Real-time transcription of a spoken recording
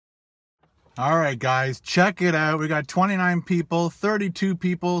All right, guys, check it out. We got 29 people, 32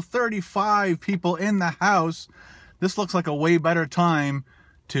 people, 35 people in the house. This looks like a way better time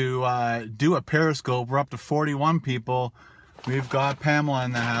to do a Periscope. We're up to 41 people. We've got Pamela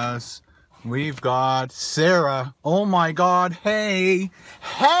in the house. We've got Sarah. Oh my God. Hey.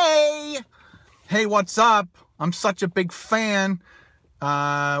 Hey. Hey, what's up? I'm such a big fan.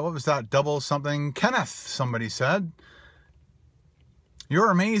 What was that? Double something. Kenneth, somebody said.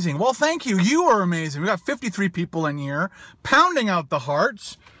 You're amazing. Well, thank you. You are amazing. We got 53 people in here, pounding out the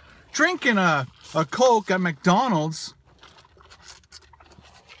hearts, drinking a Coke at McDonald's.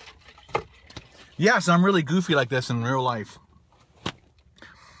 Yes, I'm really goofy like this in real life.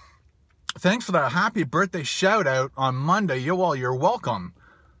 Thanks for that happy birthday shout out on Monday. You're welcome.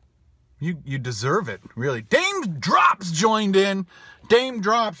 You deserve it, really. Dame Drops joined in. Dame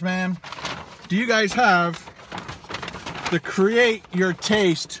Drops, man. Do you guys have the Create Your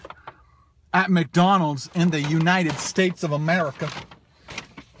Taste at McDonald's in the United States of America?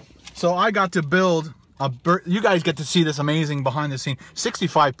 So I got to build you guys get to see this amazing behind the scene.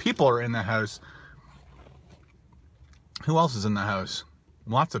 65 people are in the house. Who else is in the house?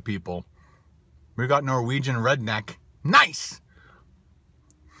 Lots of people. We got Norwegian Redneck. Nice!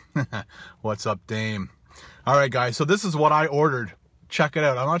 What's up, Dame? All right, guys, so this is what I ordered. Check it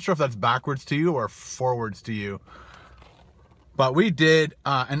out. I'm not sure if that's backwards to you or forwards to you. But we did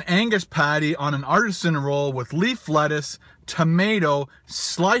an Angus patty on an artisan roll with leaf lettuce, tomato,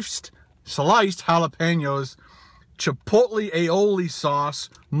 sliced jalapenos, chipotle aioli sauce,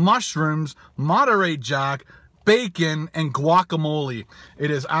 mushrooms, Monterey Jack, bacon, and guacamole.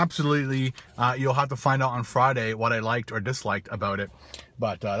 It is absolutely, you'll have to find out on Friday what I liked or disliked about it.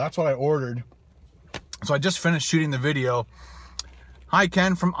 But that's what I ordered. So I just finished shooting the video. Hi,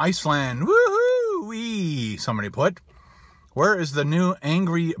 Ken from Iceland. Woohoo! Somebody put. Where is the new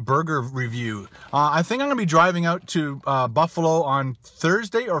Angry Burger review? I think I'm going to be driving out to Buffalo on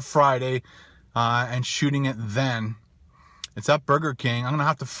Thursday or Friday and shooting it then. It's at Burger King. I'm going to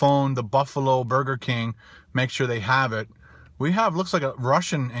have to phone the Buffalo Burger King, make sure they have it. We have, looks like a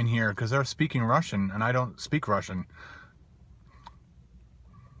Russian in here because they're speaking Russian and I don't speak Russian.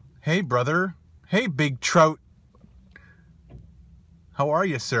 Hey, brother. Hey, Big Trout. How are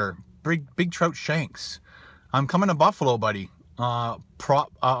you, sir? Big Trout Shanks. I'm coming to Buffalo, buddy. You'll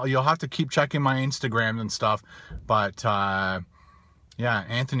have to keep checking my Instagrams and stuff. But, yeah,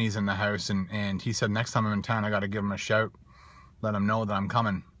 Anthony's in the house, and he said next time I'm in town, I got to give him a shout. Let him know that I'm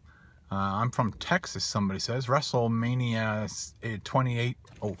coming. I'm from Texas, somebody says. WrestleMania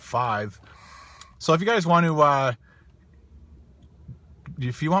 2805. So if you guys want to,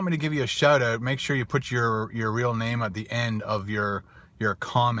 if you want me to give you a shout out, make sure you put your real name at the end of your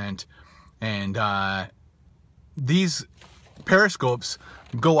comment. And, these Periscopes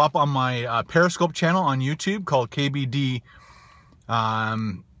go up on my Periscope channel on YouTube called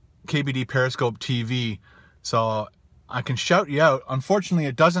KBDPeriscopeTV. So I can shout you out. Unfortunately,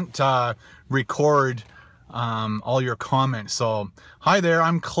 it doesn't record all your comments. So, hi there,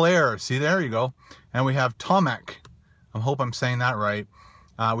 I'm Claire. See, there you go. And we have Domik. I hope I'm saying that right.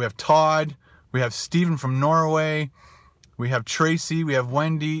 We have Todd. We have Stephen from Norway. We have Tracy. We have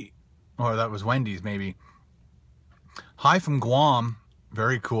Wendy. Or that was Wendy's, maybe. Hi from Guam.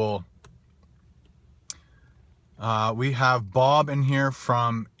 Very cool. We have Bob in here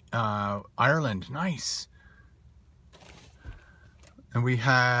from Ireland. Nice. And we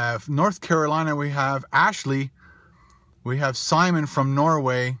have North Carolina. We have Ashley. We have Simon from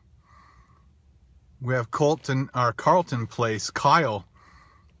Norway. We have Carlton Place, Kyle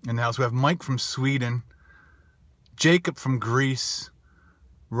in the house. We have Mike from Sweden. Jacob from Greece.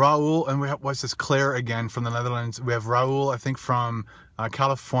 Raul, and we have, what's this, Claire again from the Netherlands. We have Raul, I think, from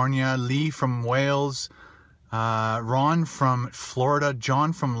California. Lee from Wales. Ron from Florida.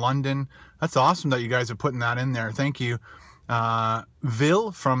 John from London. That's awesome that you guys are putting that in there. Thank you.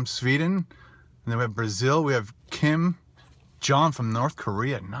 Vil from Sweden. And then we have Brazil. We have Kim. John from North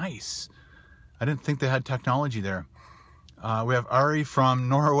Korea. Nice. I didn't think they had technology there. We have Ari from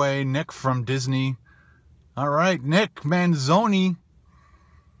Norway. Nick from Disney. All right, Nick Manzoni.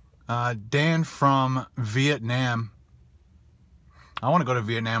 Dan from Vietnam. I want to go to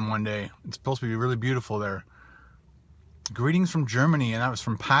Vietnam one day. It's supposed to be really beautiful there. Greetings from Germany, and that was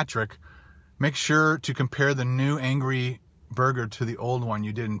from Patrick. Make sure to compare the new Angry Burger to the old one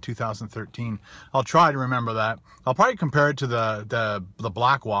you did in 2013. I'll try to remember that. I'll probably compare it to the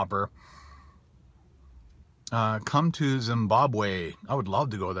Black Whopper. Come to Zimbabwe. I would love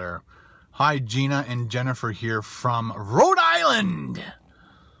to go there. Hi, Gina and Jennifer here from Rhode Island.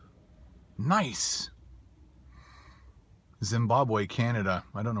 Nice. Zimbabwe, Canada.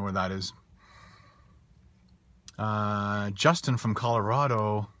 I don't know where that is. Justin from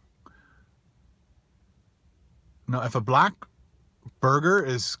Colorado. No, if a black burger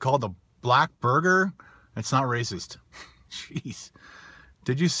is called a black burger, it's not racist. Jeez.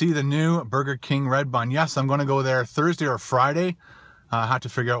 Did you see the new Burger King red bun? Yes, I'm going to go there Thursday or Friday. I have to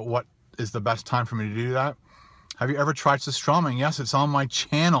figure out what is the best time for me to do that. Have you ever tried pastrami? Yes, it's on my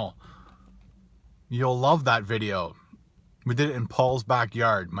channel. You'll love that video. We did it in Paul's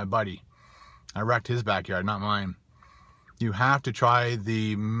backyard, my buddy. I wrecked his backyard, not mine. You have to try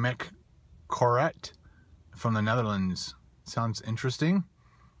the McCoret from the Netherlands. Sounds interesting.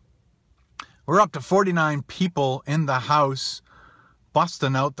 We're up to 49 people in the house,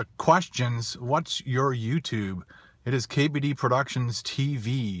 busting out the questions. What's your YouTube? It is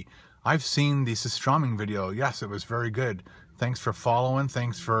KBDProductionsTV. I've seen the pastrami video. Yes, it was very good. Thanks for following.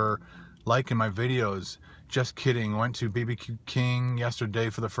 Thanks for liking my videos. Just kidding. Went to BBQ King yesterday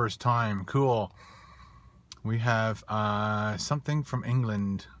for the first time. Cool. We have something from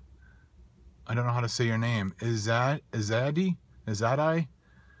England. I don't know how to say your name. Izadi?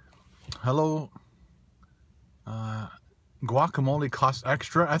 Hello. Guacamole costs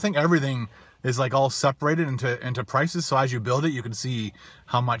extra. I think everything is like all separated into prices, so as you build it you can see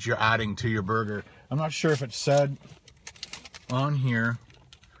how much you're adding to your burger. I'm not sure if it said on here.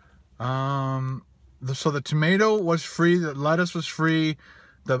 So the tomato was free, the lettuce was free,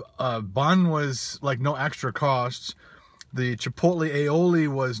 the bun was like no extra costs, the chipotle aioli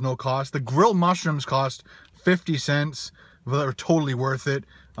was no cost, the grilled mushrooms cost 50 cents, but they were totally worth it.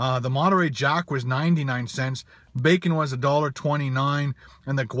 The Monterey Jack was 99 cents, bacon was $1.29,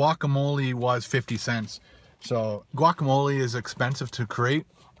 and the guacamole was 50 cents. So guacamole is expensive to create.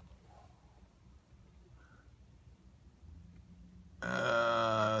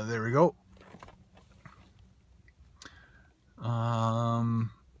 There we go.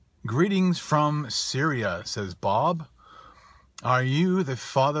 Greetings from Syria, says Bob. Are you the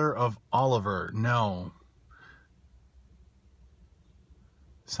father of Oliver? No.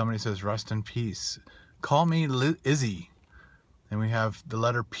 Somebody says rest in peace. Call me Izzy. And we have the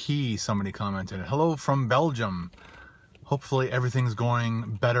letter P, somebody commented. Hello from Belgium. Hopefully everything's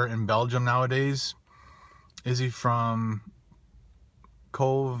going better in Belgium nowadays. Izzy from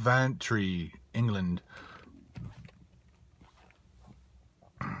Coventry, England.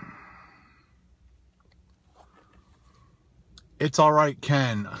 It's all right,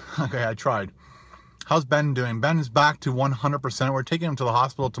 Ken. Okay, I tried. How's Ben doing? Ben is back to 100%. We're taking him to the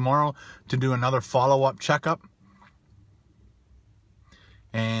hospital tomorrow to do another follow-up checkup.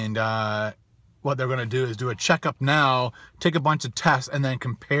 And what they're going to do is do a checkup now, take a bunch of tests, and then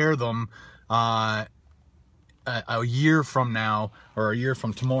compare them a year from now or a year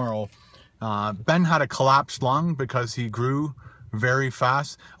from tomorrow. Ben had a collapsed lung because he grew very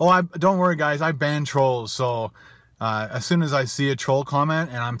fast. Oh, don't worry, guys. I ban trolls, so as soon as I see a troll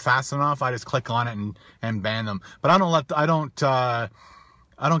comment and I'm fast enough, I just click on it and ban them. But I don't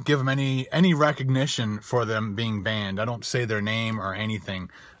give them any recognition for them being banned. I don't say their name or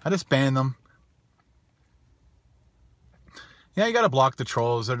anything. I just ban them. Yeah, you gotta block the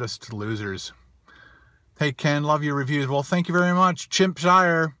trolls. They're just losers. Hey Ken, love your reviews. Well, thank you very much.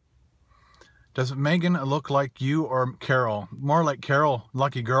 Chimpshire. Does Megan look like you or Carol? More like Carol.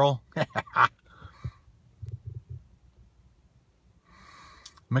 Lucky girl.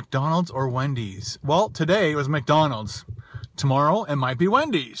 McDonald's or Wendy's? Well, today it was McDonald's. Tomorrow it might be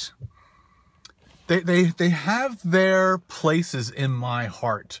Wendy's. They have their places in my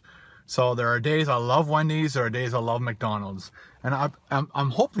heart. So there are days I love Wendy's, there are days I love McDonald's, and I'm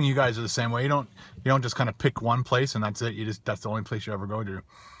hoping you guys are the same way. You don't just kind of pick one place and that's it. That's the only place you ever go to.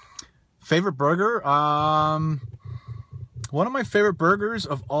 Favorite burger? One of my favorite burgers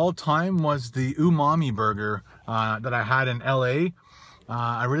of all time was the Umami burger that I had in LA.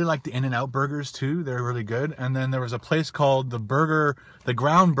 I really like the In-N-Out burgers too. They're really good. And then there was a place called the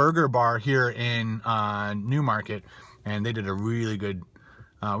Ground Burger Bar here in Newmarket, and they did a really good.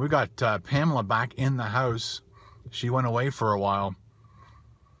 We got Pamela back in the house. She went away for a while.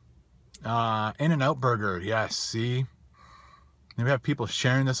 In-N-Out burger, yes. See, and we have people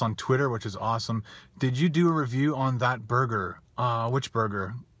sharing this on Twitter, which is awesome. Did you do a review on that burger? Which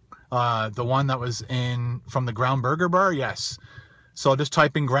burger? The one that was from the Ground Burger Bar? Yes. So just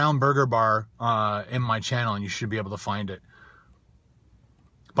type in Ground Burger Bar in my channel and you should be able to find it.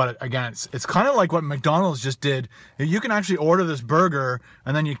 But again, it's kind of like what McDonald's just did. You can actually order this burger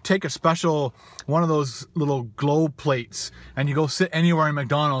and then you take a special one of those little globe plates and you go sit anywhere in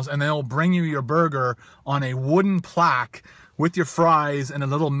McDonald's and they'll bring you your burger on a wooden plaque with your fries in a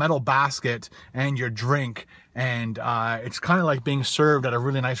little metal basket and your drink. And it's kind of like being served at a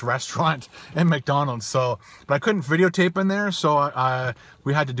really nice restaurant in McDonald's. So, but I couldn't videotape in there, so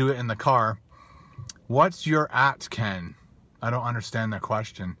we had to do it in the car. What's your at, Ken? I don't understand that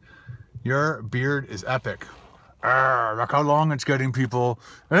question. Your beard is epic. Look how long it's getting, people.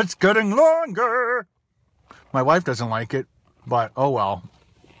 It's getting longer. My wife doesn't like it, but oh well.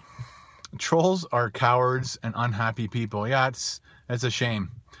 Trolls are cowards and unhappy people. Yeah, it's a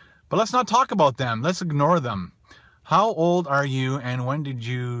shame. But let's not talk about them. Let's ignore them. How old are you and when did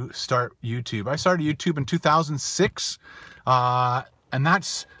you start YouTube? I started YouTube in 2006. And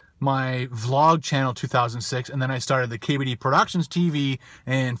that's my vlog channel, 2006. And then I started the KBDProductionsTV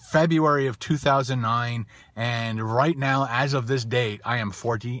in February of 2009. And right now, as of this date, I am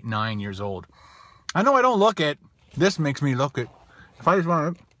 49 years old. I know I don't look it. This makes me look it. If I just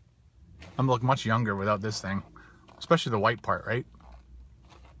want to, I'm look much younger without this thing. Especially the white part, right?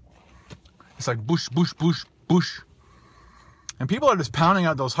 It's like bush, bush, bush, bush. And people are just pounding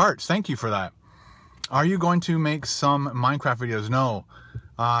out those hearts. Thank you for that. Are you going to make some Minecraft videos? No.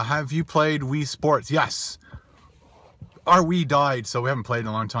 Have you played Wii Sports? Yes. Our Wii died, so we haven't played in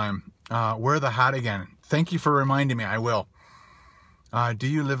a long time. Wear the hat again. Thank you for reminding me. I will. Do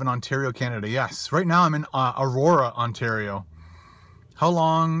you live in Ontario, Canada? Yes. Right now I'm in Aurora, Ontario. How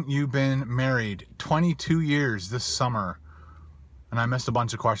long you been married? 22 years this summer. And I missed a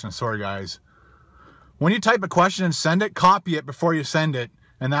bunch of questions. Sorry, guys. When you type a question and send it, copy it before you send it.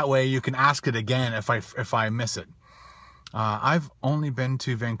 And that way you can ask it again if I miss it. I've only been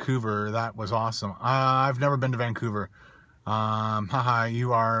to Vancouver. That was awesome. I've never been to Vancouver. Haha,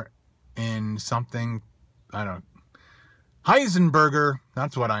 you are in something, I don't know. Heisenberger.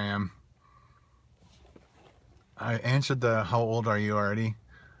 That's what I am. I answered the how old are you already.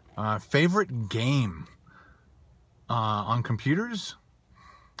 Favorite game on computers?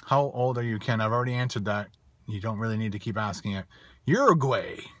 How old are you, Ken? I've already answered that. You don't really need to keep asking it.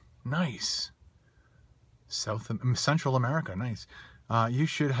 Uruguay. Nice. Central America. Nice. You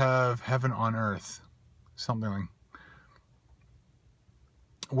should have heaven on earth. Something like.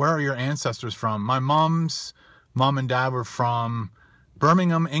 Where are your ancestors from? My mom's mom and dad were from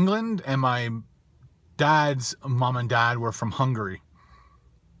Birmingham, England, and my dad's mom and dad were from Hungary.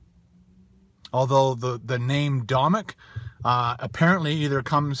 Although the name Domik apparently either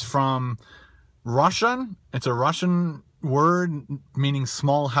comes from Russian, it's a Russian word meaning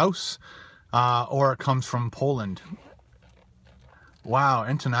small house, or it comes from Poland. Wow,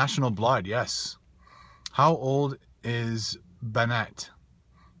 international blood, yes. How old is Bennett?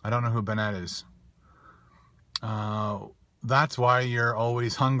 I don't know who Bennett is. That's why you're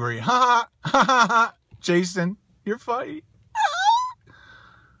always hungry. Ha ha ha ha. Jason, you're funny.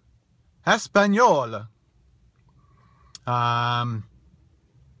 Espanol.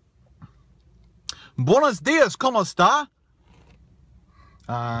 Buenos dias, ¿cómo está?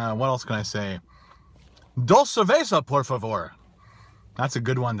 What else can I say? Dos cerveza, por favor. That's a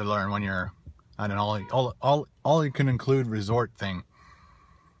good one to learn when you're at an all you can include resort thing.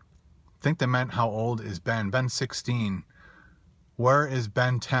 I think they meant how old is Ben. Ben's 16. Where is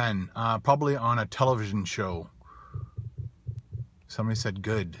Ben 10? Probably on a television show. Somebody said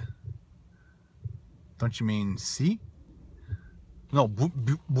good. Don't you mean si? No,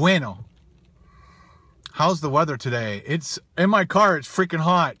 bueno. How's the weather today? It's in my car. It's freaking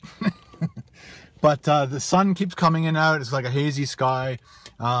hot. But the sun keeps coming in and out. It's like a hazy sky.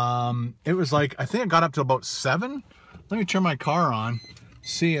 It was like, I think it got up to about 7. Let me turn my car on.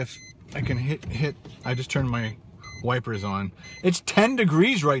 See if I can hit. I just turned my wipers on. It's 10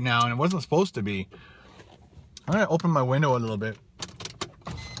 degrees right now and it wasn't supposed to be. I'm gonna open my window a little bit.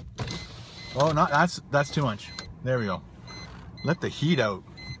 Oh, not that's too much. There we go. Let the heat out.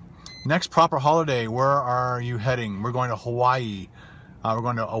 Next proper holiday, where are you heading? We're going to Hawaii. We're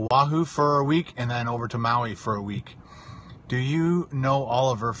going to Oahu for a week and then over to Maui for a week. Do you know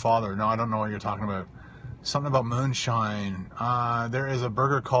Oliver Father? No, I don't know what you're talking about. Something about moonshine. There is a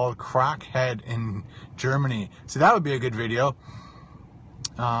burger called Crackhead in Germany. See, that would be a good video.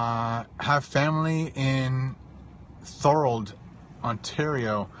 Have family in Thorold,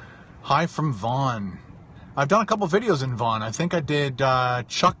 Ontario. Hi from Vaughan. I've done a couple videos in Vaughan. I think I did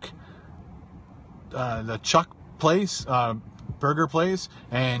Chuck, the Chuck place, burger place,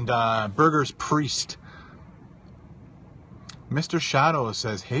 and Burger's Priest. Mr. Shadow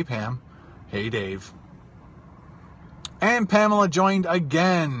says, hey Pam. Hey Dave. And Pamela joined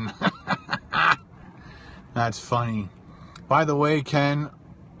again. That's funny. By the way, Ken,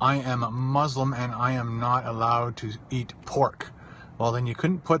 I am Muslim and I am not allowed to eat pork. Well, then you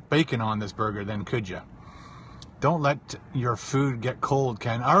couldn't put bacon on this burger then, could you? Don't let your food get cold,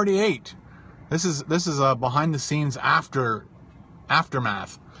 Ken. I already ate. This is behind the scenes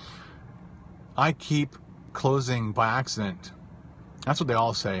aftermath. I keep closing by accident. That's what they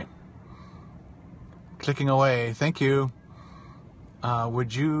all say. Clicking away. Thank you.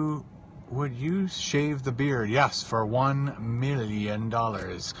 Would you shave the beard? Yes, for $1 million.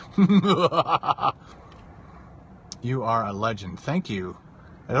 You are a legend. Thank you.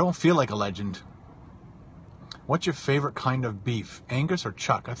 I don't feel like a legend. What's your favorite kind of beef? Angus or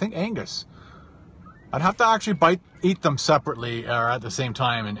chuck? I think Angus. I'd have to actually eat them separately or at the same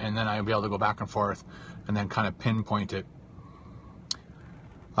time, and then I'd be able to go back and forth and then kind of pinpoint it.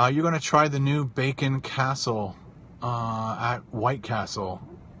 You're going to try the new bacon castle at White Castle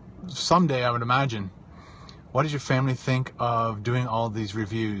someday, I would imagine. What does your family think of doing all these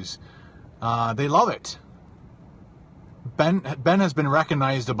reviews? They love it. Ben has been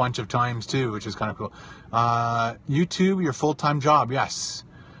recognized a bunch of times too, which is kind of cool. YouTube, your full-time job? Yes.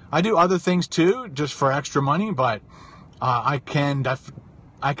 I do other things too, just for extra money, but I can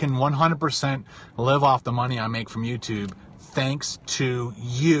 100% live off the money I make from YouTube, thanks to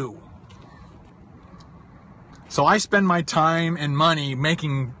you. So I spend my time and money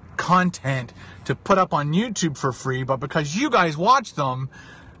making content to put up on YouTube for free, but because you guys watch them,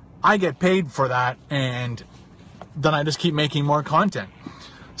 I get paid for that, and then I just keep making more content.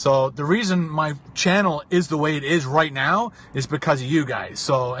 So the reason my channel is the way it is right now is because of you guys.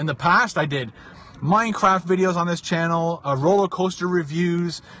 So in the past, I did Minecraft videos on this channel, roller coaster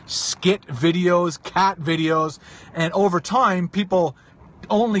reviews, skit videos, cat videos, and over time, people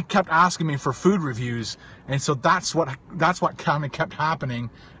only kept asking me for food reviews, and so that's what kind of kept happening,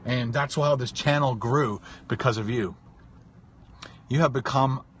 and that's how this channel grew, because of you. You have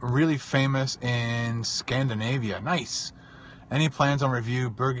become really famous in Scandinavia. Nice. Any plans on review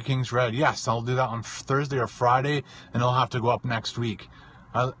Burger King's Red? Yes, I'll do that on Thursday or Friday, and it'll have to go up next week.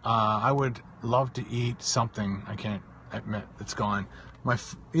 I would love to eat something. I can't admit it's gone.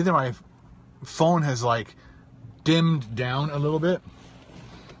 Either my phone has like dimmed down a little bit.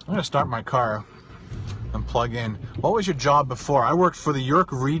 I'm gonna start my car and plug in. What was your job before? I worked for the York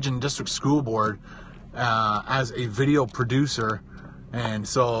Region District School Board as a video producer, and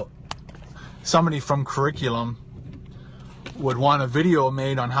so somebody from curriculum would want a video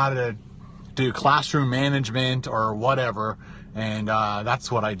made on how to do classroom management or whatever, and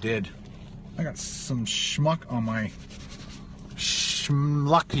that's what I did. I got some schmuck on my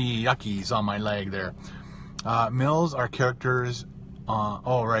schmucky yuckies on my leg there. Mills are characters.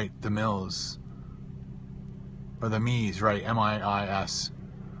 Oh right, the Mills or the Mies, right? M-I-I-S.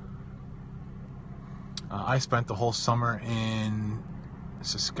 I spent the whole summer in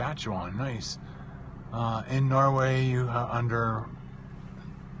Saskatchewan. Nice. In Norway, you under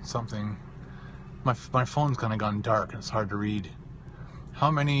something. My phone's kind of gone dark. It's hard to read.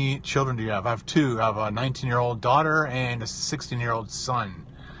 How many children do you have? I have two. I have a 19-year-old daughter and a 16-year-old son.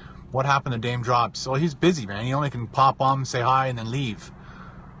 What happened to Dame Drops? Well, he's busy, man. He only can pop on, say hi, and then leave.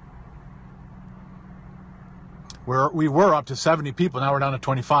 We were up to 70 people. Now we're down to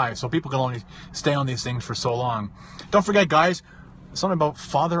 25. So people can only stay on these things for so long. Don't forget, guys, something about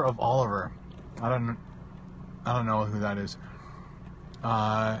Father of Oliver. I don't know who that is.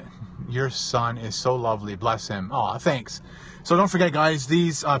 Your son is so lovely. Bless him. Oh, thanks. So don't forget, guys,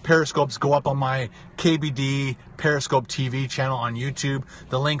 these Periscopes go up on my KBD Periscope TV channel on YouTube.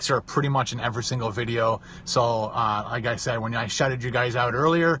 The links are pretty much in every single video. So, like I said, when I shouted you guys out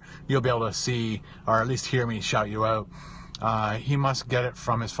earlier, you'll be able to see, or at least hear me shout you out. He must get it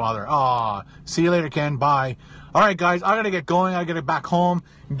from his father. Aw, see you later, Ken. Bye. All right, guys, I got to get going. I got to get back home,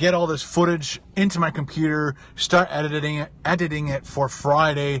 get all this footage into my computer, start editing it for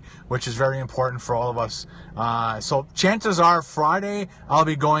Friday, which is very important for all of us. So chances are Friday, I'll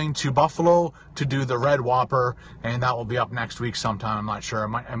be going to Buffalo to do the Red Whopper, and that will be up next week sometime. I'm not sure.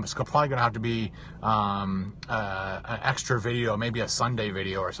 It's probably going to have to be an extra video, maybe a Sunday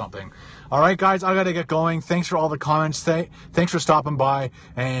video or something. All right, guys, I got to get going. Thanks for all the comments. Thanks for stopping by,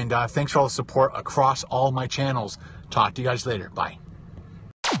 and thanks for all the support across all my channels. Talk to you guys later. Bye.